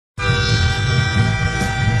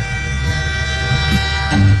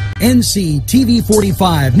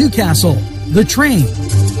NCTV45 Newcastle, The Train.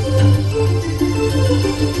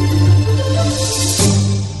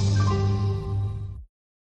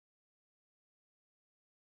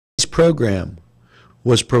 This program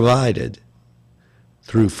was provided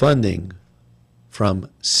through funding from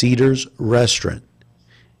Cedars Restaurant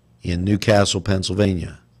in Newcastle,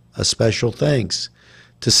 Pennsylvania. A special thanks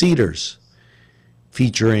to Cedars,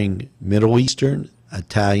 featuring Middle Eastern,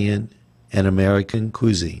 Italian, and American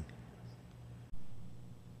cuisine.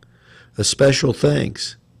 A special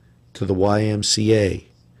thanks to the YMCA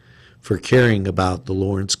for caring about the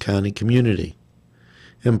Lawrence County community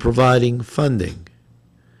and providing funding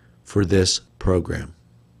for this program.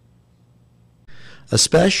 A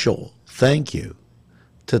special thank you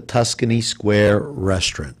to Tuscany Square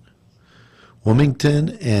Restaurant,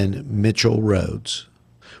 Wilmington and Mitchell Roads,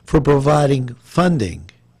 for providing funding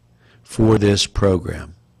for this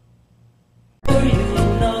program.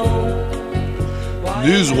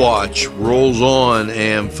 NewsWatch rolls on,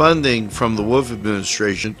 and funding from the Wolf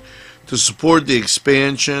administration to support the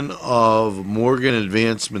expansion of Morgan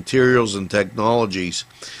Advanced Materials and Technologies.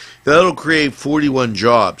 That'll create 41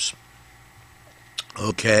 jobs.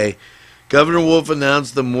 Okay. Governor Wolf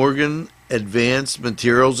announced the Morgan Advanced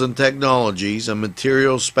Materials and Technologies, a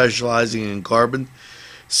material specializing in carbon,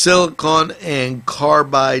 silicon, and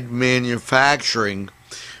carbide manufacturing,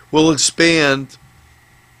 will expand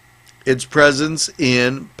its presence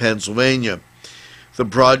in Pennsylvania. The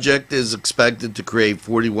project is expected to create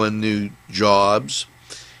 41 new jobs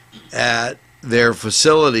at their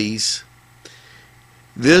facilities.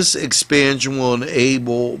 This expansion will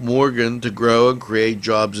enable Morgan to grow and create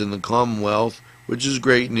jobs in the Commonwealth, which is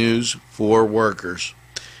great news for workers.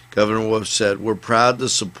 Governor Wolf said, "We're proud to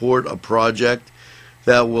support a project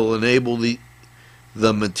that will enable the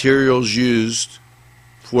materials used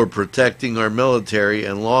for protecting our military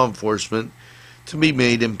and law enforcement to be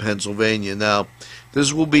made in Pennsylvania." Now,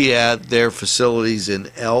 this will be at their facilities in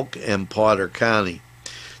Elk and Potter County.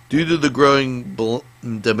 Due to the growing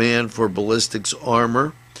demand for ballistics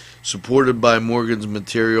armor, supported by Morgan's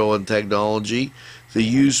material and technology, the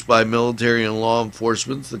use by military and law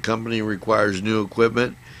enforcement, the company requires new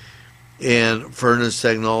equipment and furnace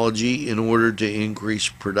technology in order to increase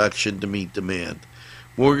production to meet demand.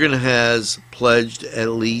 Morgan has pledged at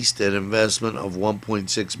least an investment of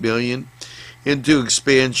 $1.6 billion into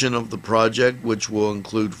expansion of the project, which will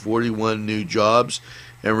include 41 new jobs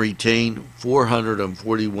and retain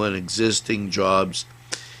 441 existing jobs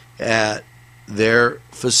at their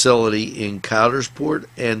facility in Coudersport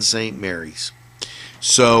and St. Mary's.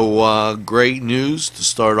 So great news to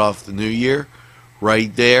start off the new year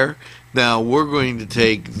right there. Now we're going to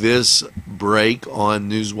take this break on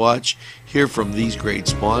NewsWatch, hear from these great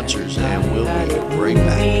sponsors, and we'll be right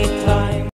back.